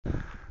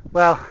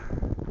Well,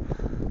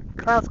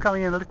 clouds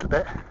coming in a little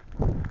bit.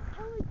 Can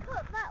we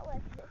cut that way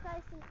because it's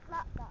nice and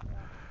flat that way?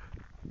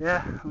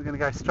 Yeah, we're going to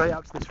go straight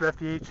up to this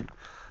refuge,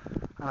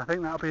 and I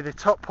think that'll be the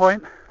top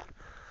point.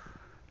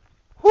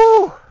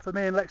 Woo! For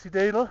me and Lexi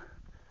Doodle.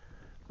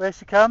 There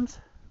she comes.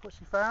 What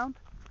she found?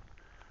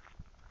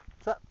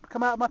 Does that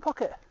come out of my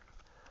pocket?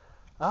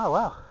 Oh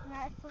wow. No,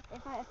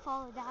 it might have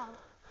fallen out.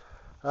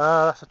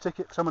 That's a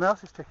ticket, someone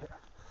else's ticket.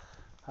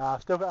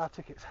 I've still got our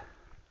tickets.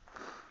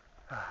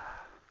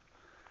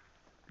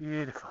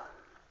 Beautiful.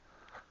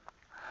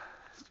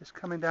 It's just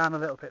coming down a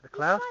little bit, the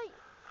cloud. It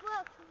might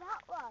work for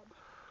that one.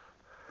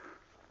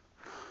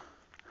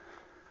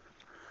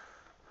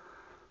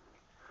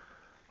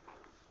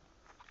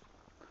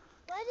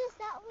 Where does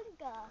that one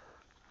go?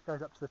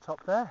 Goes up to the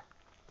top there.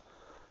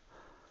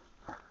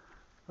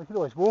 We could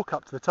always walk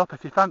up to the top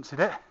if you fancied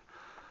it,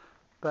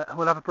 but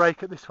we'll have a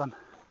break at this one.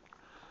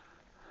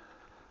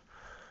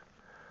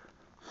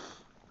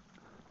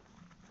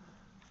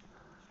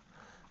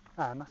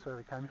 And that's where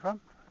we came from,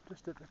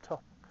 just at the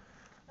top,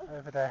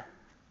 over there.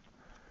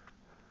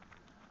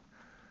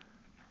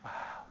 Wow,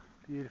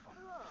 beautiful.